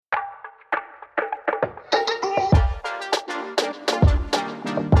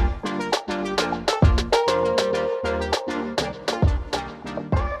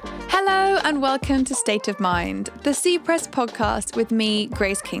and welcome to State of Mind, the C-Press podcast with me,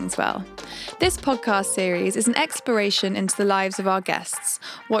 Grace Kingswell. This podcast series is an exploration into the lives of our guests,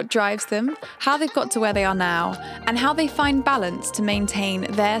 what drives them, how they've got to where they are now, and how they find balance to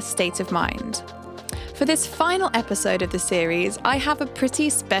maintain their state of mind. For this final episode of the series, I have a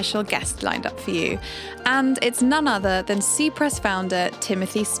pretty special guest lined up for you, and it's none other than C-Press founder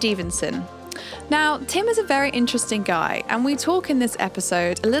Timothy Stevenson. Now, Tim is a very interesting guy, and we talk in this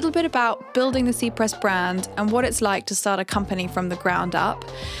episode a little bit about building the C-Press brand and what it's like to start a company from the ground up.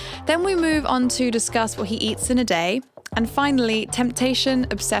 Then we move on to discuss what he eats in a day, and finally, temptation,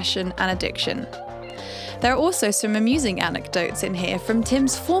 obsession, and addiction. There are also some amusing anecdotes in here from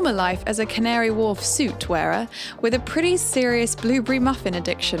Tim's former life as a Canary Wharf suit wearer with a pretty serious blueberry muffin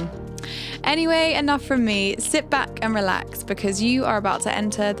addiction. Anyway, enough from me. Sit back and relax because you are about to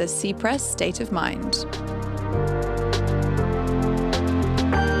enter the C-Press state of mind.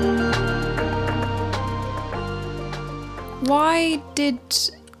 Why did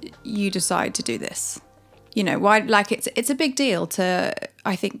you decide to do this? You know, why? Like, it's a big deal to.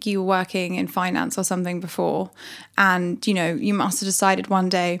 I think you were working in finance or something before, and you know, you must have decided one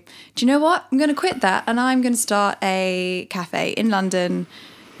day, do you know what? I'm going to quit that, and I'm going to start a cafe in London.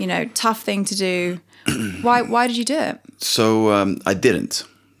 You know, tough thing to do. Why did you do it? So I didn't.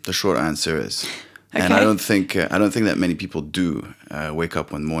 The short answer is, okay. And I don't think that many people do wake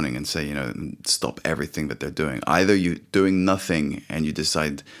up one morning and say, you know, stop everything that they're doing. Either you're doing nothing and you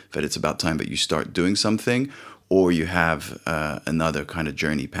decide that it's about time that you start doing something, or you have another kind of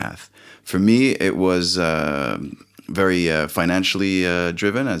journey path. For me, it was very financially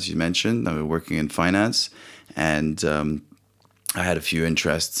driven, as you mentioned. I was working in finance, and I had a few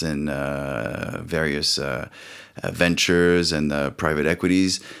interests in various ventures and private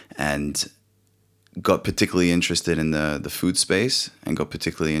equities, and got particularly interested in the food space, and got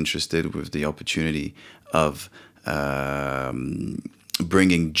particularly interested with the opportunity of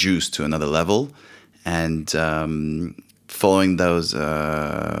bringing juice to another level, and following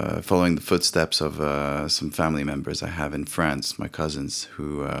the footsteps of some family members I have in France, my cousins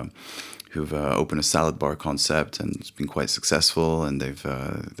who've opened a salad bar concept, and it's been quite successful, and they've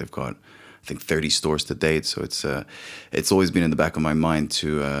got, I think, 30 stores to date. So it's always been in the back of my mind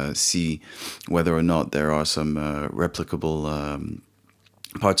to see whether or not there are some replicable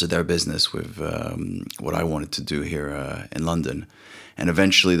parts of their business with what I wanted to do here in London. And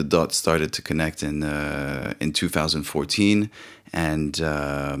eventually the dots started to connect in 2014, and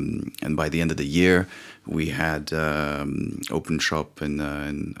by the end of the year, we had open shop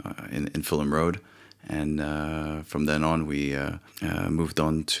in Fulham Road, and from then on we moved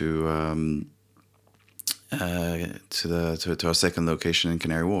on to our second location in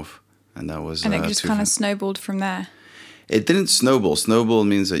Canary Wharf, and that was. And it just kind of snowballed from there. It didn't snowball. Snowball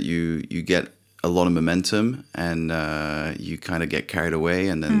means that you get a lot of momentum, and you kind of get carried away,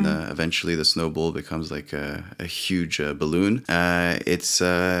 and then eventually the snowball becomes like a huge balloon. It's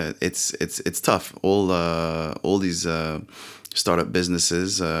tough. All these startup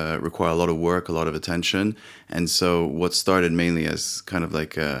businesses require a lot of work, a lot of attention, and so what started mainly as kind of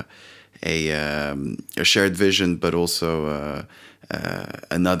like a shared vision, but also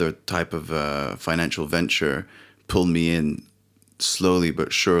another type of financial venture, pulled me in slowly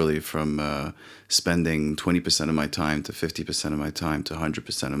but surely from spending 20% of my time to 50% of my time to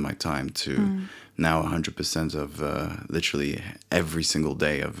 100% of my time to now 100% of literally every single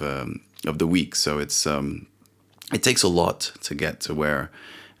day of the week. So it takes a lot to get to where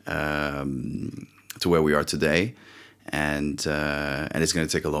we are today, and it's going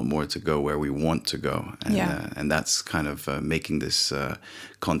to take a lot more to go where we want to go, and that's kind of making this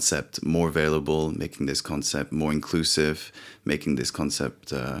concept more available, making this concept more inclusive, making this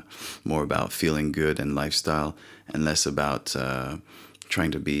concept more about feeling good and lifestyle, and less about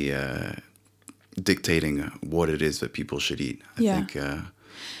trying to be dictating what it is that people should eat. I think.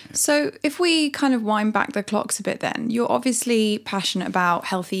 So if we kind of wind back the clocks a bit, then you're obviously passionate about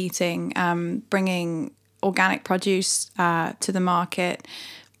healthy eating, bringing organic produce to the market,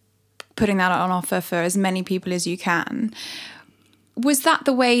 putting that on offer for as many people as you can. Was that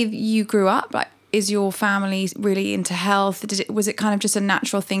the way you grew up? Like, is your family really into health? Was it kind of just a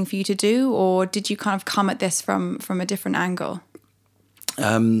natural thing for you to do, or did you kind of come at this from a different angle?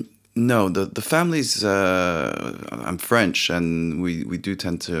 No, the family's. I'm French, and we do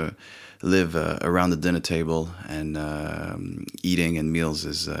tend to live around the dinner table, and eating and meals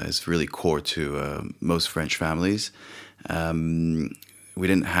is really core to most French families. We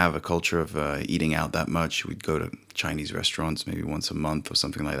didn't have a culture of eating out that much. We'd go to Chinese restaurants maybe once a month or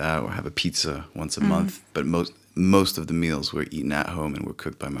something like that, or have a pizza once a month. But most of the meals were eaten at home and were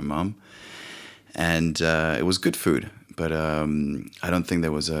cooked by my mom. and it was good food. But I don't think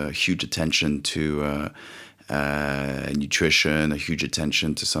there was a huge attention to nutrition, a huge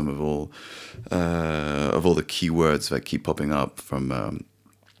attention to some of all the keywords that keep popping up, from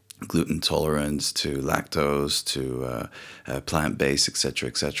gluten tolerance to lactose to plant-based, etc.,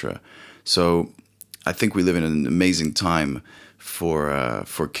 etc. So I think we live in an amazing time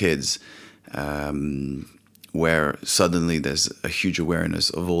for kids, where suddenly there's a huge awareness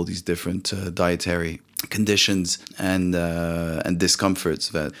of all these different dietary conditions and discomforts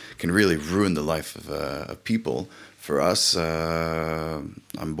that can really ruin the life of people. For us,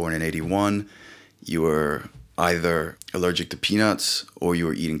 I'm born in '81. You were either allergic to peanuts or you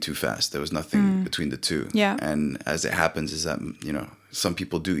were eating too fast. There was nothing between the two. Yeah. And as it happens is that, some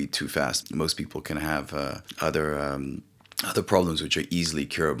people do eat too fast. Most people can have other problems which are easily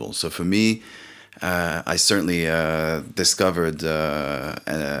curable. So for me, I certainly discovered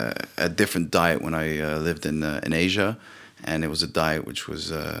a different diet when I lived in Asia, and it was a diet which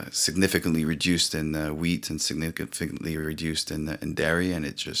was significantly reduced in wheat and significantly reduced in dairy, and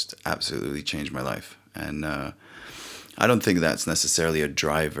it just absolutely changed my life. And I don't think that's necessarily a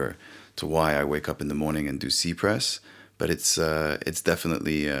driver to why I wake up in the morning and do C-Press, but it's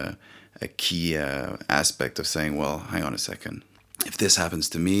definitely a key aspect of saying, well, hang on a second. If this happens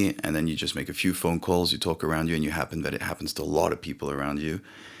to me, and then you just make a few phone calls, you talk around you, and it happens to a lot of people around you,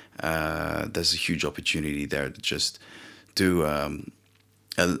 there's a huge opportunity there to just do,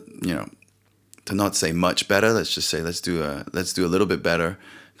 to not say much better. Let's just say let's do a little bit better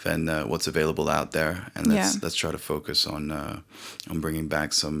than what's available out there, and let's try to focus on bringing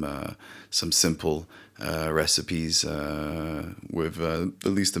back some simple recipes with the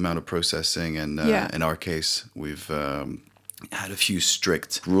least amount of processing. And in our case, we've had a few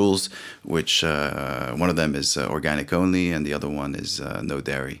strict rules, which one of them is organic only, and the other one is no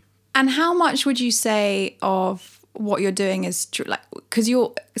dairy. And how much would you say of what you're doing is true? Like, because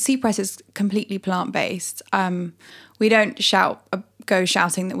your C-Press is completely plant-based. We don't go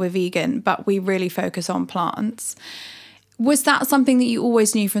shouting that we're vegan, but we really focus on plants. Was that something that you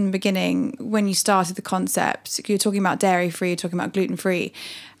always knew from the beginning when you started the concept? You're talking about dairy-free, you're talking about gluten-free.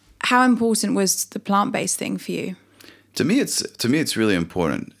 How important was the plant-based thing for you? To me, it's really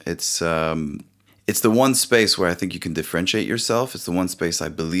important. It's the one space where I think you can differentiate yourself. It's the one space I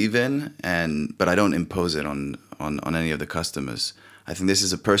believe in, but I don't impose it on any of the customers. I think this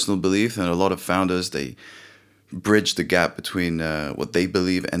is a personal belief, and a lot of founders, they bridge the gap between what they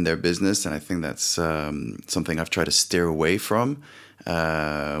believe and their business, and I think that's something I've tried to steer away from.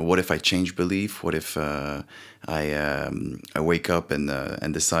 What if I change belief? What if I wake up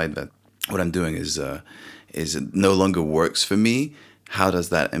and decide that what I'm doing is no longer works for me? How does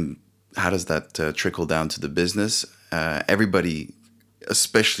that trickle down to the business? Everybody,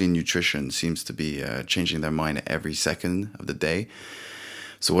 especially in nutrition, seems to be changing their mind every second of the day.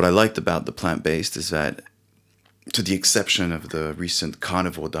 So what I liked about the plant-based is that, to the exception of the recent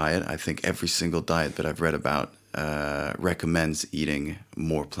carnivore diet, I think every single diet that I've read about recommends eating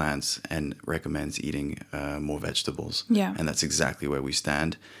more plants and recommends eating more vegetables. Yeah. And that's exactly where we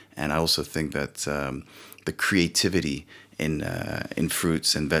stand. And I also think that the creativity in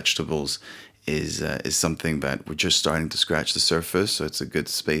fruits and vegetables is something that we're just starting to scratch the surface. So it's a good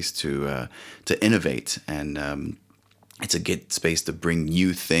space to innovate, and it's a good space to bring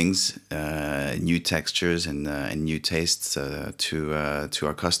new things, new textures, and new tastes to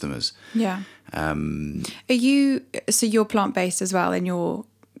our customers. Yeah. You're plant-based as well, and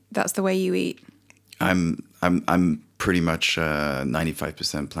that's the way you eat? I'm pretty much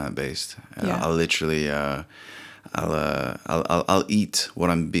 95% plant-based. I'll literally I'll eat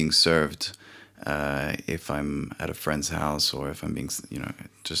what I'm being served if I'm at a friend's house, or if I'm being,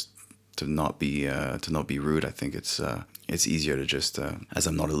 just to not be rude. I think it's easier to just, as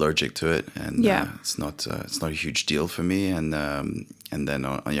I'm not allergic to it, and it's not a huge deal for me. And then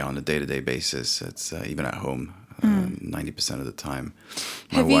on a day-to-day basis, it's even at home, 90% of the time,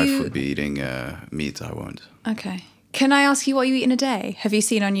 my wife would be eating meat. I won't. Okay. Can I ask you what you eat in a day? Have you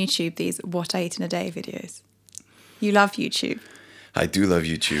seen on YouTube these "What I Eat in a Day" videos? You love YouTube. I do love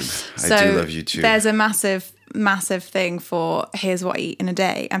YouTube. So I do love YouTube. There's a massive thing for here's what I eat in a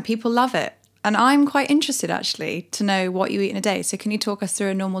day, and people love it. And I'm quite interested, actually, to know what you eat in a day. So can you talk us through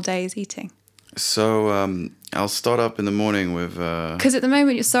a normal day's eating? So I'll start up in the morning with... Because at the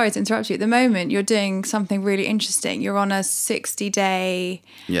moment, sorry to interrupt you, at the moment you're doing something really interesting. You're on a 60-day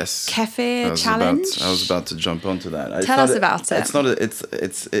kefir challenge. I was about to jump onto that. Tell us about it. It's not.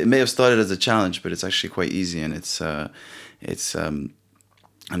 It may have started as a challenge, but it's actually quite easy, and it's I'm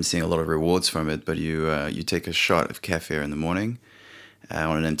seeing a lot of rewards from it. But you take a shot of kefir in the morning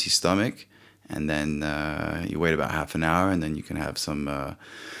on an empty stomach, and then you wait about half an hour, and then you can have some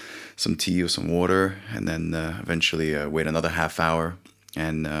tea or some water, and then eventually wait another half hour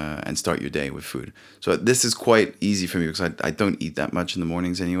and start your day with food. So this is quite easy for me because I don't eat that much in the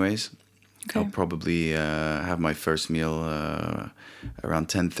mornings anyways. Okay. I'll probably have my first meal around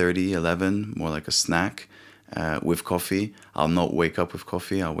 10:30, 11, more like a snack with coffee. I'll not wake up with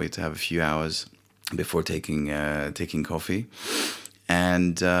coffee. I'll wait to have a few hours before taking coffee.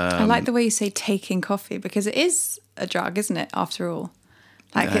 And I like the way you say taking coffee, because it is a drug, isn't it? After all,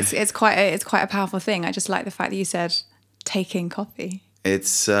 like it's quite a powerful thing. I just like the fact that you said taking coffee.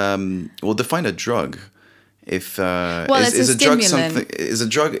 It's we'll define a drug. If it's a drug stimulant. something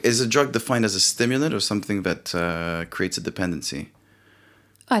is a drug defined as a stimulant or something that creates a dependency?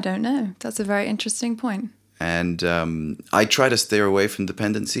 I don't know. That's a very interesting point. And I try to stay away from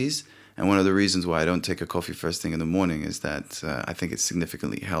dependencies. And one of the reasons why I don't take a coffee first thing in the morning is that I think it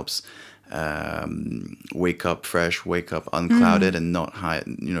significantly helps wake up fresh, wake up unclouded, and not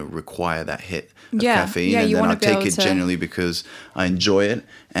require that hit of caffeine. Yeah, and you then want I'll to be take able it to... generally because I enjoy it,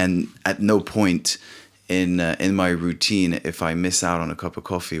 and at no point in my routine, if I miss out on a cup of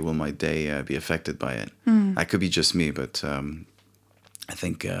coffee, will my day be affected by it. That could be just me, but I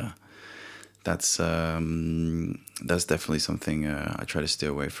think that's definitely something I try to stay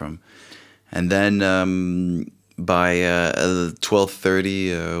away from. And then by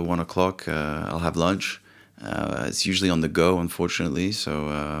 12:30, 1 o'clock, I'll have lunch. It's usually on the go, unfortunately. So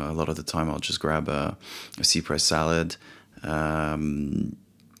a lot of the time, I'll just grab a Cypress salad. No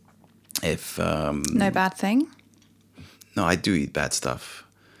bad thing? No, I do eat bad stuff.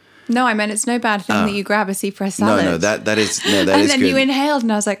 No, I meant it's no bad thing that you grab a Cypress salad. No, that is and is then good. you inhaled,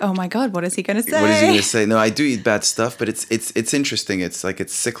 and I was like, "Oh my god, what is he going to say?" What is he going to say? No, I do eat bad stuff, but it's interesting. It's like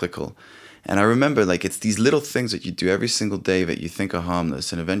it's cyclical, and I remember like it's these little things that you do every single day that you think are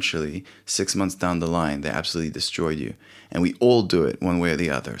harmless, and eventually 6 months down the line, they absolutely destroy you. And we all do it one way or the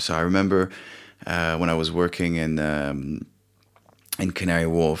other. So I remember when I was working in Canary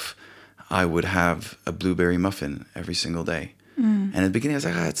Wharf, I would have a blueberry muffin every single day. And at the beginning, I was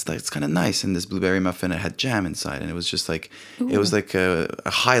like, it's kind of nice. And this blueberry muffin, it had jam inside, and it was just like, it was like a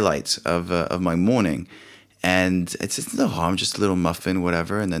highlight of my morning. And it's no harm, just a little muffin,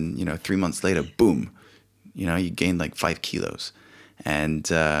 whatever. And then 3 months later, boom, you gain like 5 kilos. And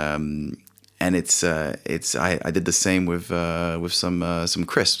I did the same with some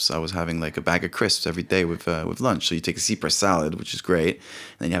crisps. I was having like a bag of crisps every day with lunch. So you take a Cypress salad, which is great,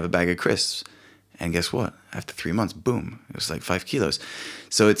 and then you have a bag of crisps. And guess what? After 3 months, boom, it was like 5 kilos.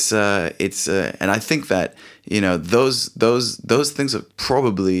 So and I think that those things are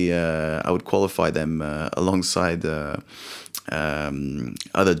probably I would qualify them alongside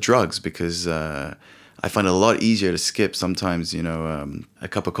other drugs, because I find it a lot easier to skip sometimes a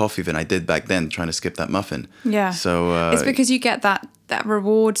cup of coffee than I did back then trying to skip that muffin. Yeah. So it's because you get that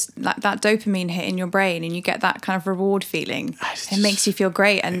reward, like that dopamine hit in your brain, and you get that kind of reward feeling. It makes you feel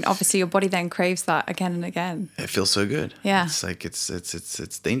great, and obviously your body then craves that again and again. It feels so good. Yeah. It's like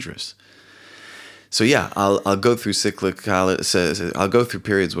it's dangerous. So yeah, I'll go through I'll go through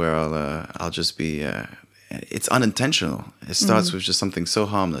periods where I'll just be. It's unintentional. It starts with just something so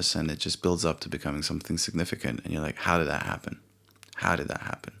harmless, and it just builds up to becoming something significant. And you're like, how did that happen? How did that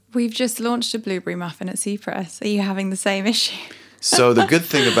happen? We've just launched a blueberry muffin at Cypress. Are you having the same issue? So the good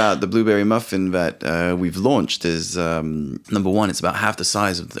thing about the blueberry muffin that we've launched is, number one, it's about half the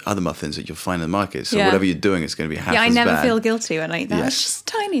size of the other muffins that you'll find in the market. So whatever you're doing, it's going to be half as bad. Yeah, I never feel guilty when I eat that. Yeah. It's just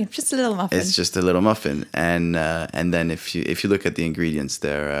tiny, just a little muffin. It's just a little muffin, and then if you look at the ingredients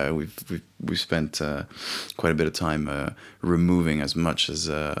there, we've spent quite a bit of time removing as much as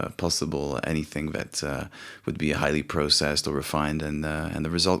possible anything that would be highly processed or refined, and the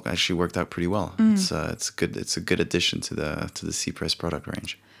result actually worked out pretty well. It's a good addition to the Cypress product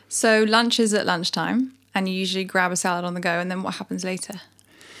range. So lunch is at lunchtime, and you usually grab a salad on the go, and then what happens later?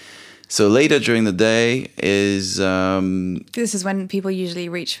 So later during the day is... this is when people usually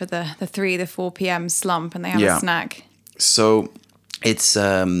reach for the 3, the 4 p.m. slump, and they have a snack. So it's...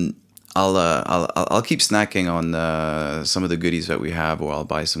 I'll keep snacking on some of the goodies that we have, or I'll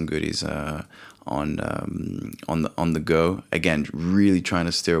buy some goodies on the go. Again, really trying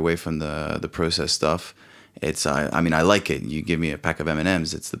to steer away from the processed stuff. I mean, I like it. You give me a pack of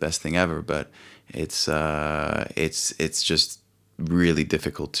M&Ms, it's the best thing ever. But it's just really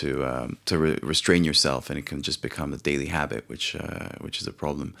difficult to restrain yourself, and it can just become a daily habit, which is a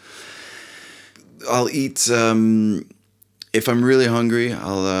problem. I'll eat. If I'm really hungry,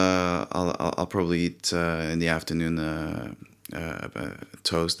 I'll probably eat in the afternoon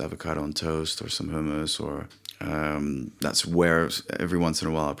toast, avocado on toast, or some hummus, or that's where every once in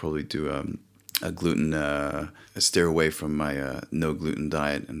a while I'll probably do a gluten, steer away from my no gluten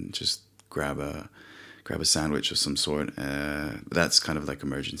diet and just grab a sandwich of some sort. That's kind of like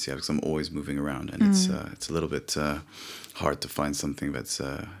emergency because I'm always moving around, and it's a little bit hard to find something that's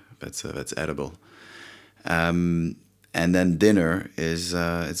edible. And then dinner is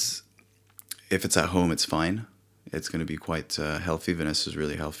it's if it's at home, it's fine. It's going to be quite healthy. Vanessa's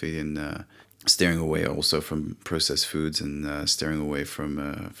really healthy, and steering away also from processed foods, and steering away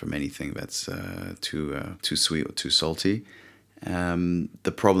from anything that's too sweet or too salty.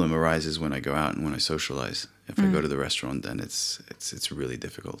 The problem arises when I go out and when I socialize. If I go to the restaurant, then it's really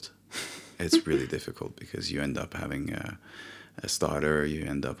difficult. It's really difficult because you end up having a starter, you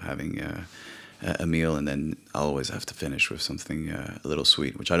end up having a meal, and then I'll always have to finish with something a little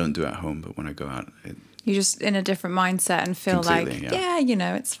sweet, which I don't do at home. But when I go out, you're just in a different mindset and feel like,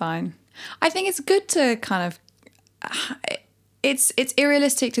 yeah, it's fine. I think it's good to kind of. It's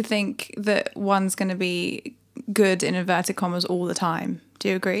unrealistic to think that one's going to be good in inverted commas all the time. Do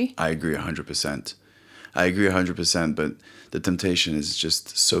you agree? I agree 100%. I agree 100%, but the temptation is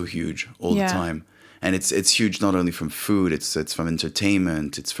just so huge all the time. And it's huge not only from food, it's from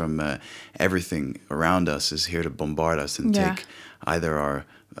entertainment, it's from everything around us is here to bombard us and take either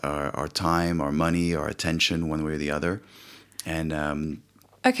our time, our money, our attention, one way or the other. And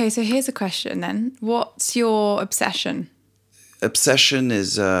okay, so here's a question then. What's your obsession? Obsession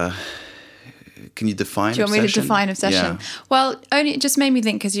is... Can you define obsession? Do you want me to define obsession? Yeah. Well, only it just made me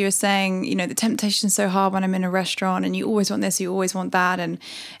think because you were saying, the temptation is so hard when I'm in a restaurant and you always want this, you always want that, and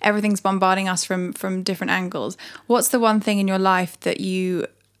everything's bombarding us from different angles. What's the one thing in your life that you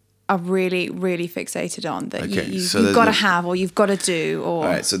are really, really fixated on that you've got to have or you've got to do? Or...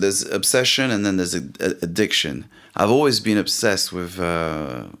 All right, so there's obsession and then there's addiction. I've always been obsessed with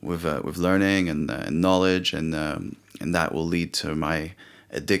learning and knowledge, and that will lead to my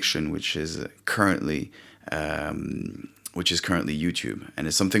addiction, which is currently YouTube, and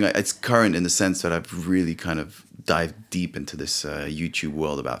it's something it's current in the sense that I've really kind of dived deep into this YouTube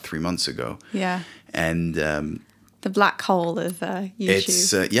world about 3 months ago. Yeah, and the black hole of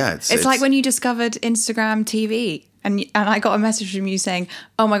YouTube. It's like when you discovered Instagram TV. And I got a message from you saying,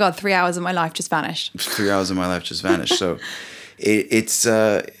 "Oh my God, 3 hours of my life just vanished." 3 hours of my life just vanished. So it's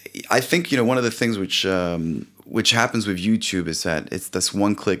I think one of the things which happens with YouTube is that it's this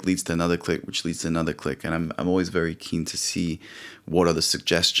one click leads to another click, which leads to another click, and I'm always very keen to see what are the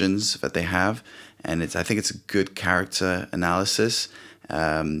suggestions that they have, and I think it's a good character analysis.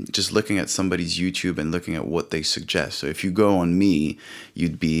 Just looking at somebody's YouTube and looking at what they suggest. So if you go on me,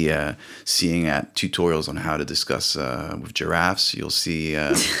 you'd be seeing tutorials on how to discuss with giraffes. You'll see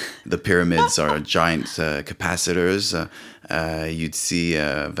the pyramids are giant capacitors. You'd see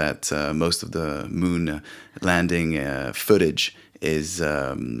that most of the moon landing footage is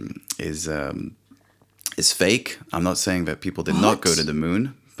fake. I'm not saying that people did not go to the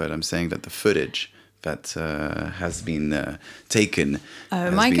moon, but I'm saying that the footage that has been taken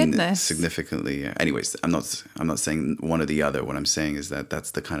has been significantly. Anyways, I'm not saying one or the other. What I'm saying is that that's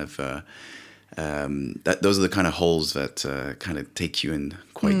the kind of those are the kind of holes that kind of take you in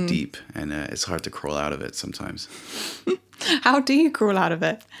quite deep, and it's hard to crawl out of it sometimes. How do you crawl out of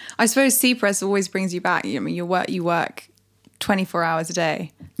it? I suppose C-Press always brings you back. I mean, you work 24 hours a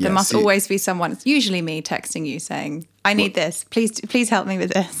day. There must always be someone, it's usually me, texting you saying, I need this. Please help me with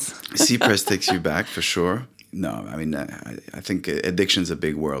this. C-Press takes you back for sure. No, I mean, I think addiction's a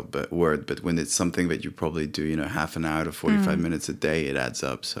big word, but when it's something that you probably do, half an hour to 45 minutes a day, it adds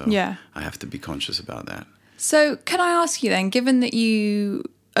up. So I have to be conscious about that. So can I ask you then, given that you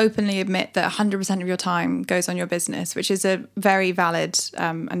openly admit that 100% of your time goes on your business, which is a very valid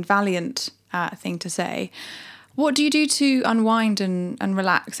and valiant thing to say, what do you do to unwind and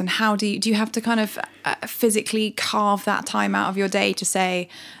relax? And how do you have to kind of physically carve that time out of your day to say,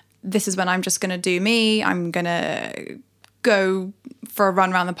 this is when I'm just going to do me, I'm going to go for a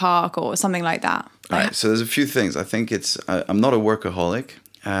run around the park or something like that? All right, so there's a few things. I think I'm not a workaholic.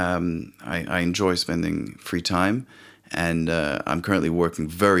 I enjoy spending free time, and I'm currently working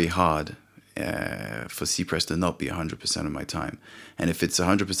very hard for C-Press to not be 100% of my time. And if it's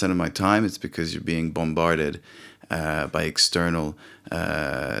 100% of my time, it's because you're being bombarded by external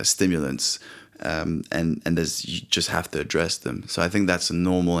stimulants, and you just have to address them. So I think that's a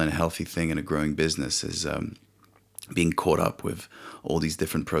normal and healthy thing in a growing business, is being caught up with all these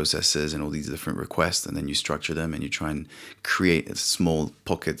different processes and all these different requests, and then you structure them and you try and create small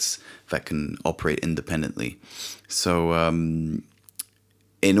pockets that can operate independently. So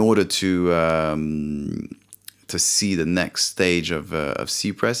in order to to see the next stage of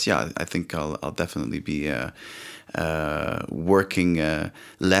C-Press, yeah, I think I'll definitely be working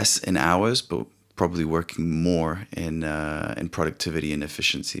less in hours, but probably working more in productivity and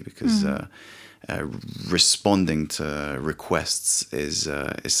efficiency, because responding to requests is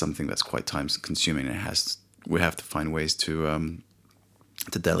something that's quite time consuming, and we have to find ways to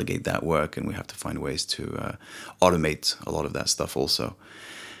delegate that work, and we have to find ways to automate a lot of that stuff also.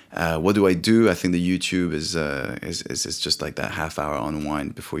 What do? I think the YouTube is just like that half-hour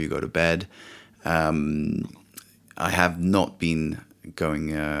unwind before you go to bed. I have not been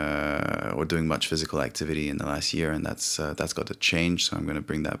going or doing much physical activity in the last year, and that's got to change. So I'm going to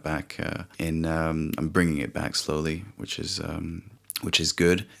bring that back. I'm bringing it back slowly, which is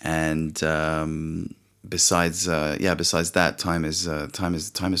good. And besides that, time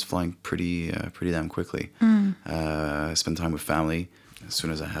is flying pretty damn quickly. I spend time with family as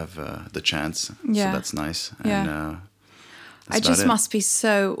soon as I have the chance. Yeah. So that's nice. Yeah. And it just must be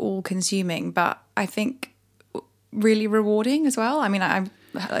so all-consuming, but I think really rewarding as well. I mean, I'd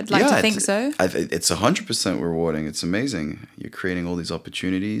like to think so. It's 100% rewarding. It's amazing. You're creating all these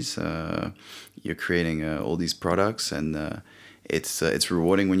opportunities. You're creating all these products, and it's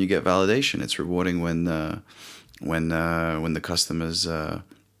rewarding when you get validation. It's rewarding when the customers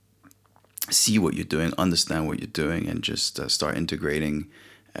see what you're doing, understand what you're doing, and just start integrating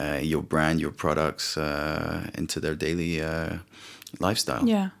your brand, your products into their daily lifestyle.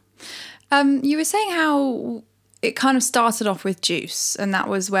 Yeah. You were saying how it kind of started off with juice, and that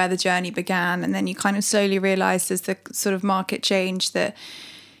was where the journey began. And then you kind of slowly realized, as the sort of market changed, that,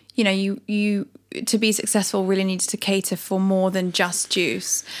 you know, you to be successful really needed to cater for more than just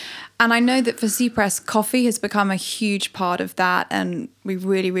juice. And I know that for C-Press, coffee has become a huge part of that, and we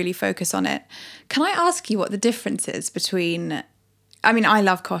really, really focus on it. Can I ask you what the difference is between, I mean, I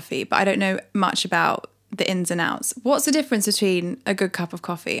love coffee, but I don't know much about the ins and outs. What's the difference between a good cup of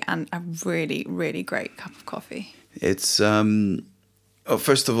coffee and a really, really great cup of coffee? It's,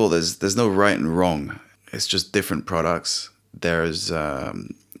 first of all, there's no right and wrong. It's just different products. There's,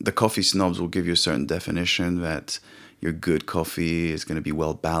 the coffee snobs will give you a certain definition that your good coffee is going to be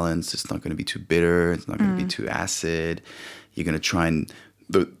well balanced. It's not going to be too bitter. It's not going to be too acid. You're going to try and,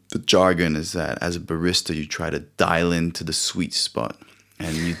 the jargon is that as a barista, you try to dial into the sweet spot.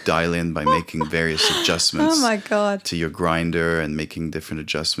 And you dial in by making various adjustments to your grinder, and making different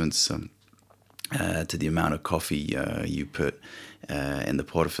adjustments to the amount of coffee you put in the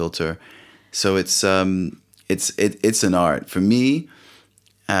portafilter. So it's an art. For me,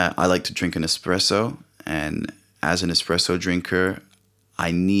 I like to drink an espresso, and as an espresso drinker, I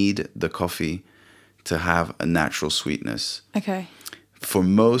need the coffee to have a natural sweetness. Okay. For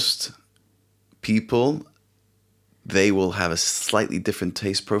most people, they will have a slightly different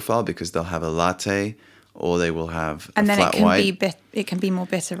taste profile, because they'll have a latte, or they will have a flat white. It can be more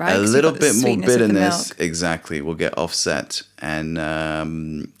bitter, right? A little bit more bitterness, exactly, will get offset, and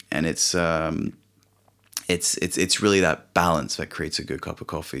it's really that balance that creates a good cup of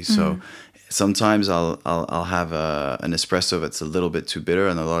coffee. So sometimes I'll have an espresso that's a little bit too bitter,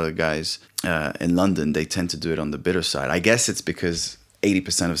 and a lot of the guys in London, they tend to do it on the bitter side. I guess it's because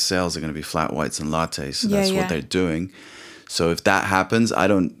 80% of sales are going to be flat whites and lattes, so that's what they're doing. So if that happens, I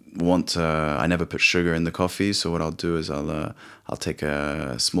don't want to. I never put sugar in the coffee, so what I'll do is I'll take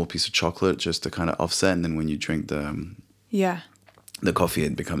a small piece of chocolate just to kind of offset, and then when you drink the coffee,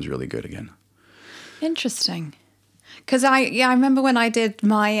 it becomes really good again. Interesting, because I remember when I did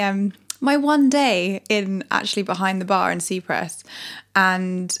my my one day in actually behind the bar in C-Press,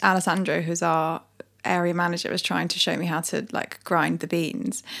 and Alessandro, who's our area manager, was trying to show me how to like grind the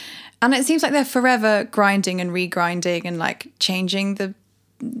beans, and it seems like they're forever grinding and regrinding and like changing the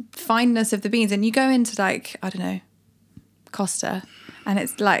fineness of the beans. And you go into like, I don't know, Costa, and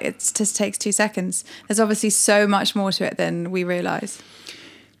it's like it just takes 2 seconds. There's obviously so much more to it than we realize.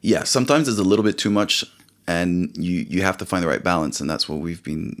 Yeah, sometimes there's a little bit too much, and you have to find the right balance, and that's what we've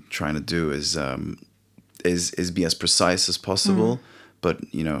been trying to do is be as precise as possible. But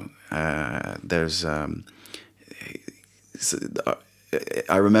you know, there's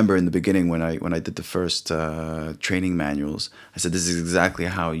I remember in the beginning when I did the first training manuals, I said this is exactly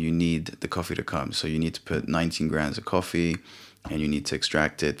how you need the coffee to come. So you need to put 19 grams of coffee, and you need to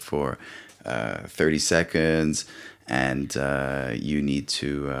extract it for 30 seconds, and you need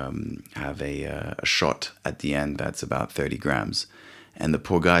to have a shot at the end that's about 30 grams. And the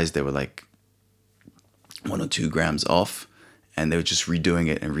poor guys, they were like 1 or 2 grams off, and they were just redoing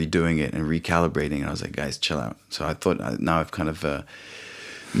it and recalibrating. And I was like, guys, chill out. So I thought now I've kind of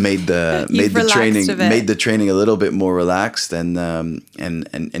made the You've relaxed a bit. made the training a little bit more relaxed, and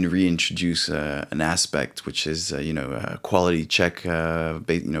reintroduce an aspect which is a quality check,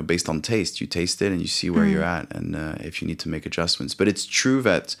 based on taste. You taste it and you see where you're at, and if you need to make adjustments. But it's true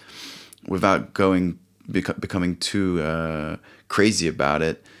that without becoming too crazy about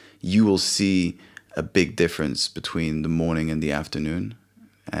it, you will see a big difference between the morning and the afternoon,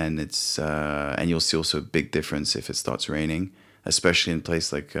 and you'll see also a big difference if it starts raining, especially in a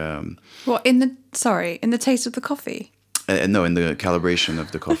place like in the taste of the coffee. No, in the calibration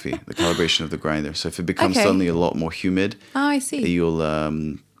of the coffee, the calibration of the grinder. So if it becomes Okay. suddenly a lot more humid, I see. you'll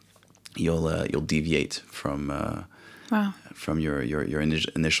deviate from Wow. from your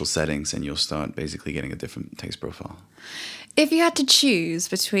initial settings, and you'll start basically getting a different taste profile. If you had to choose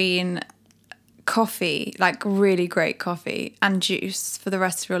between coffee, like really great coffee, and juice for the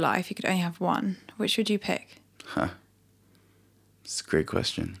rest of your life, you could only have one, which would you pick? It's a great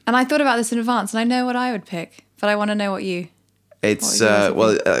question. And I thought about this in advance, and I know what I would pick, but I want to know what you. It's What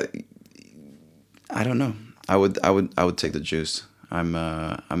would yours I don't know. I would take the juice. I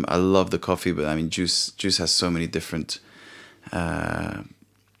love the coffee, but I mean juice has so many different.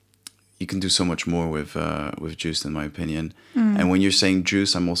 You can do so much more with juice, in my opinion. And when you're saying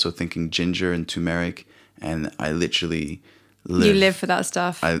juice, I'm also thinking ginger and turmeric, and I literally live. You live for that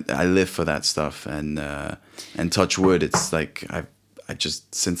stuff. I live for that stuff, and touch wood. It's like I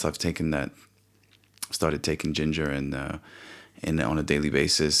just, since I've started taking ginger and on a daily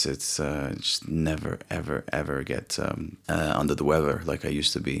basis, it's just never ever get under the weather like I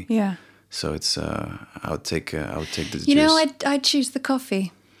used to be. Yeah. So it's I would take the juice. You know, I'd choose the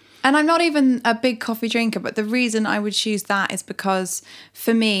coffee. And I'm not even a big coffee drinker, but the reason I would choose that is because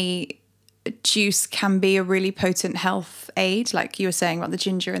for me, juice can be a really potent health aid. Like you were saying about the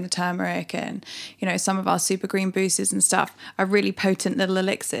ginger and the turmeric, and, some of our super green boosters and stuff are really potent little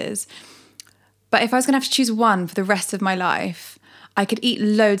elixirs. But if I was going to have to choose one for the rest of my life, I could eat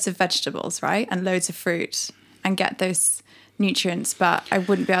loads of vegetables, right? And loads of fruit and get those nutrients, but I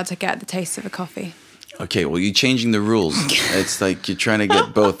wouldn't be able to get the taste of a coffee. Okay, well, you're changing the rules. It's like you're trying to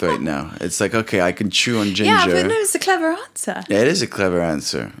get both right now. It's like, okay, I can chew on ginger. Yeah, but no, it's a clever answer. Yeah, it is a clever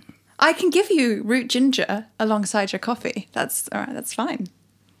answer. I can give you root ginger alongside your coffee. That's all right. That's fine.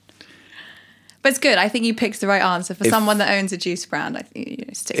 But it's good. I think you picked the right answer for someone that owns a juice brand. I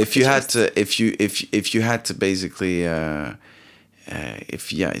think stick. If you had to, if you had to basically,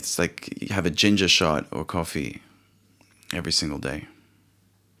 it's like you have a ginger shot or coffee every single day.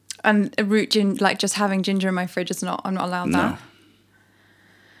 And a root ginger, like just having ginger in my fridge is not. I'm not allowed that. No.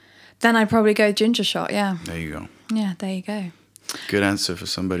 Then I'd probably go ginger shot. Yeah. There you go. Yeah. There you go. Good answer for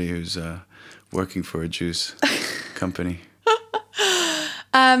somebody who's working for a juice company.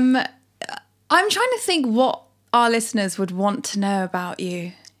 I'm trying to think what our listeners would want to know about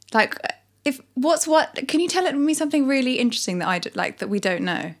you. Like, can you tell me something really interesting that we don't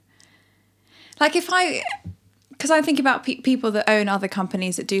know? Like because I think about people that own other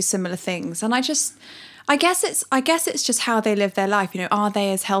companies that do similar things, and I guess it's just how they live their life. Are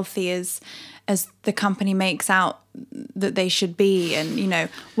they as healthy as the company makes out that they should be, and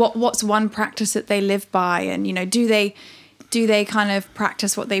what's one practice that they live by, and do they kind of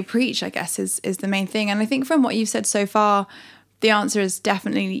practice what they preach, I guess is the main thing. And I think from what you've said so far, the answer is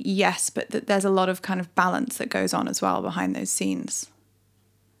definitely yes, but that there's a lot of kind of balance that goes on as well behind those scenes.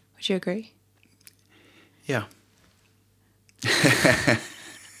 Would you agree? Yeah.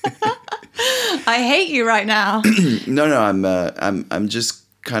 I hate you right now. No, I'm just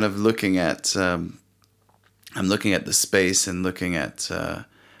kind of looking at I'm looking at the space and looking at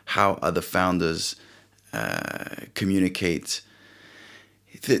how other founders communicate.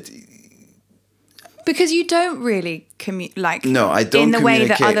 Because you don't really No, I don't. In the way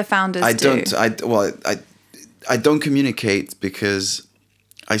that other founders do. I don't communicate because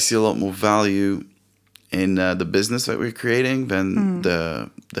I see a lot more value in the business that we're creating than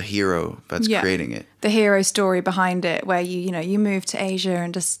the hero that's creating it. The hero story behind it, where you moved to Asia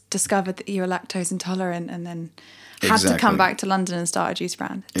and just discovered that you were lactose intolerant, and then had to come back to London and start a juice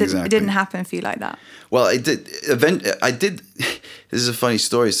brand. It didn't happen for you like that. Well, I did. This is a funny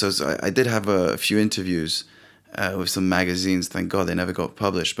story. So I did have a few interviews with some magazines. Thank God they never got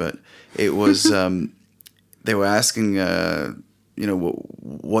published. But it was they were asking,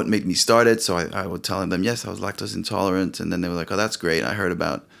 what made me start it. So I would tell them, yes, I was lactose intolerant, and then they were like, oh, that's great. I heard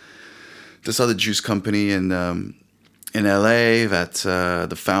about this other juice company in LA that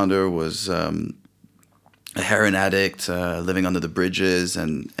the founder was a heroin addict, living under the bridges,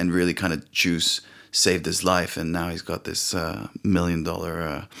 and really kind of juice saved his life, and now he's got this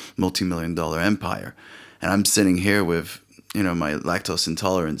multi-million dollar empire. And I'm sitting here with my lactose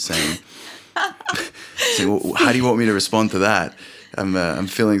intolerance, saying, well, how do you want me to respond to that? I'm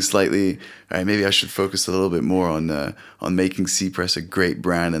feeling slightly, all right, maybe I should focus a little bit more on making C-Press a great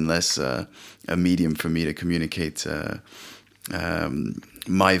brand and less a medium for me to communicate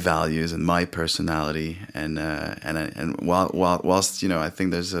my values and my personality. And whilst I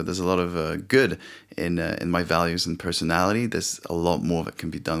think there's a lot of good in my values and personality, there's a lot more that can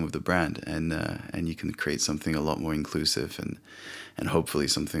be done with the brand, and you can create something a lot more inclusive and hopefully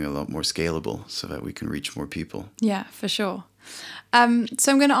something a lot more scalable so that we can reach more people. Yeah, for sure. So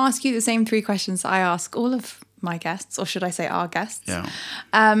I'm going to ask you the same 3 questions I ask all of my guests, or should I say our guests. Yeah.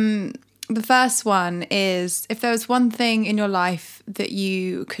 The first one is, if there was one thing in your life that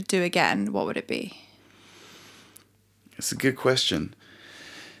you could do again, what would it be? It's a good question.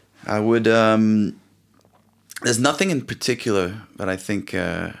 I would... there's nothing in particular that I think...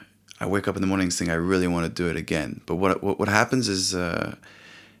 I wake up in the morning and think I really want to do it again. But what happens is,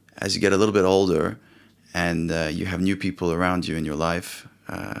 as you get a little bit older and you have new people around you in your life,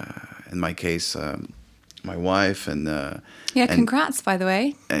 in my case, my wife and... congrats, by the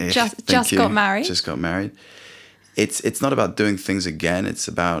way. Just got married. Just got married. It's not about doing things again. It's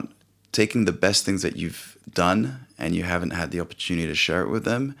about taking the best things that you've done and you haven't had the opportunity to share it with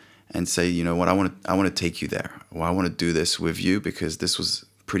them and say, you know what, I want to take you there. Or I want to do this with you because this was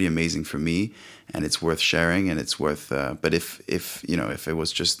pretty amazing for me and it's worth sharing and it's worth but if it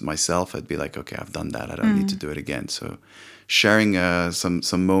was just myself, I'd be like, okay, I've done that, I don't need to do it again. So sharing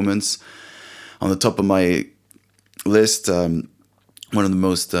some moments. On the top of my list, one of the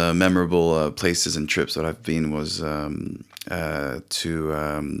most memorable places and trips that I've been was to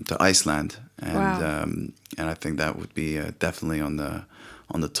Iceland, and wow. And I think that would be definitely on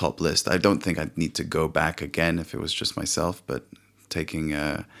the top list. I don't think I'd need to go back again if it was just myself, but taking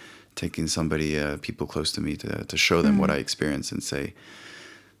somebody, people close to me, to show them what I experienced and say,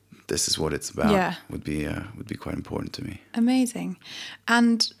 this is what it's about, would be quite important to me. Amazing.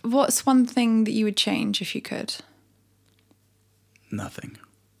 And what's one thing that you would change if you could? Nothing.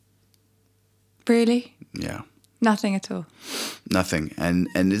 Really? Yeah. Nothing at all? Nothing. And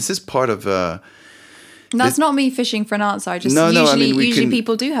this is part of... That's not me fishing for an answer. Usually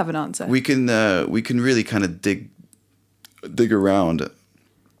people do have an answer. We can really kind of dig around,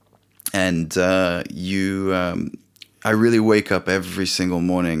 and I really wake up every single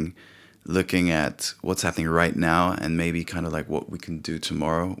morning looking at what's happening right now and maybe kind of like what we can do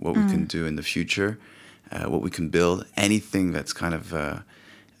tomorrow, what we can do in the future, what we can build. Anything that's kind of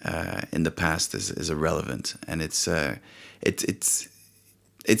in the past is irrelevant, and it's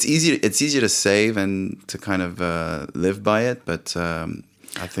easy to save and to kind of live by it, but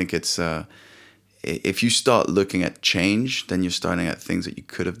I think it's if you start looking at change, then you're starting at things that you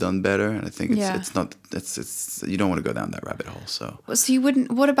could have done better, and I think it's you don't want to go down that rabbit hole. So you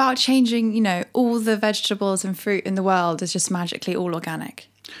wouldn't. What about changing? All the vegetables and fruit in the world is just magically all organic.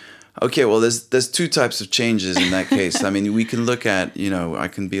 Okay, well, there's 2 types of changes in that case. I mean, we can look at I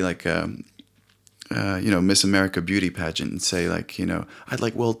can be like Miss America beauty pageant and say like I'd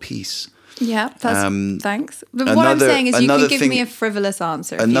like world peace. Yeah, thanks. But what I'm saying is you can give me a frivolous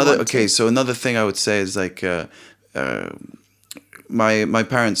answer. So another thing I would say is like my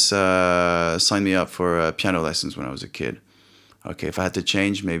parents signed me up for piano lessons when I was a kid. Okay, if I had to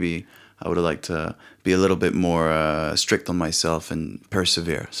change, maybe I would have liked to be a little bit more strict on myself and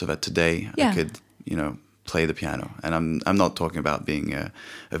persevere, so that today I could play the piano. And I'm not talking about being a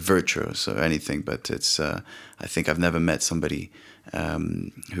virtuoso or anything, but it's I think I've never met somebody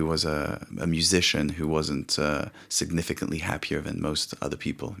who was a musician who wasn't significantly happier than most other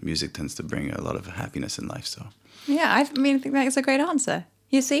people. Music tends to bring a lot of happiness in life. So yeah, I think that's a great answer.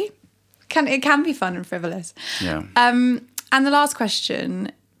 You see, it can be fun and frivolous. Yeah. And the last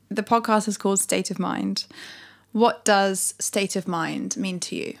question, the podcast is called State of Mind. What does state of mind mean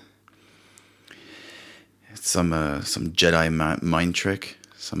to you? It's some Jedi mind trick.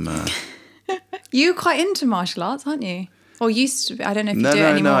 You're quite into martial arts, aren't you? Or used to be. I don't know if you do it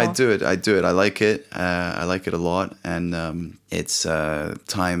anymore. No, I do it. I like it. I like it a lot. And it's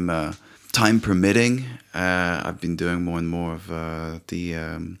time permitting. I've been doing more and more of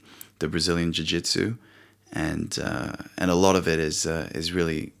the Brazilian Jiu-Jitsu. And a lot of it is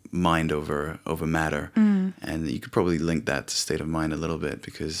really mind over matter. And you could probably link that to state of mind a little bit,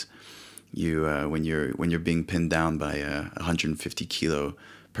 because you when you're being pinned down by a 150 kilo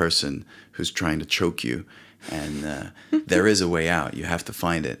person who's trying to choke you, and there is a way out. You have to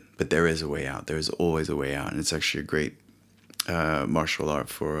find it, but there is a way out. There is always a way out, and it's actually a great martial art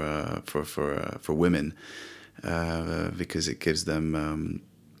for women because it gives them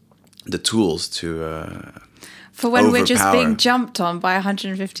the tools to For when we're just being overpower. jumped on by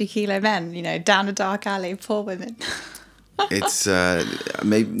 150 kilo men, you know, down a dark alley, poor women. It's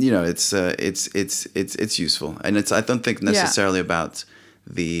maybe, you know, it's useful, and I don't think necessarily about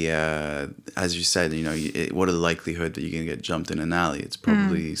the as you said, you know, what are the likelihood that you're going to get jumped in an alley? It's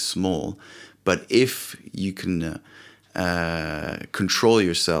probably small, but if you can control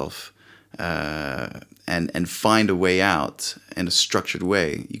yourself and find a way out in a structured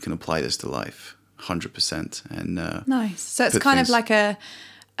way, you can apply this to life 100%. And Nice. So it's kind of like a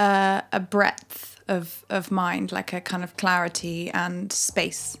breadth of mind, like a kind of clarity and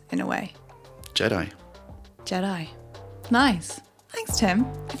space in a way. Jedi. Nice. Thanks, Tim.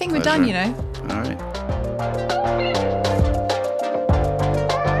 I think we're Pleasure. done, you know. All right.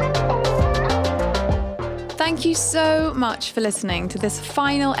 Thank you so much for listening to this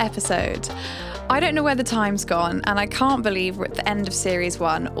final episode. I don't know where the time's gone, and I can't believe we're at the end of series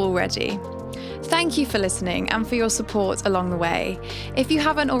 1 already. Thank you for listening and for your support along the way. If you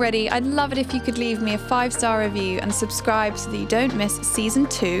haven't already, I'd love it if you could leave me a 5-star review and subscribe so that you don't miss season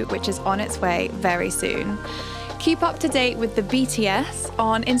 2, which is on its way very soon. Keep up to date with the BTS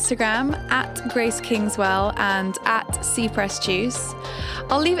on Instagram at Grace Kingswell and at CPressJuice.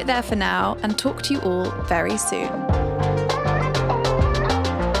 I'll leave it there for now and talk to you all very soon.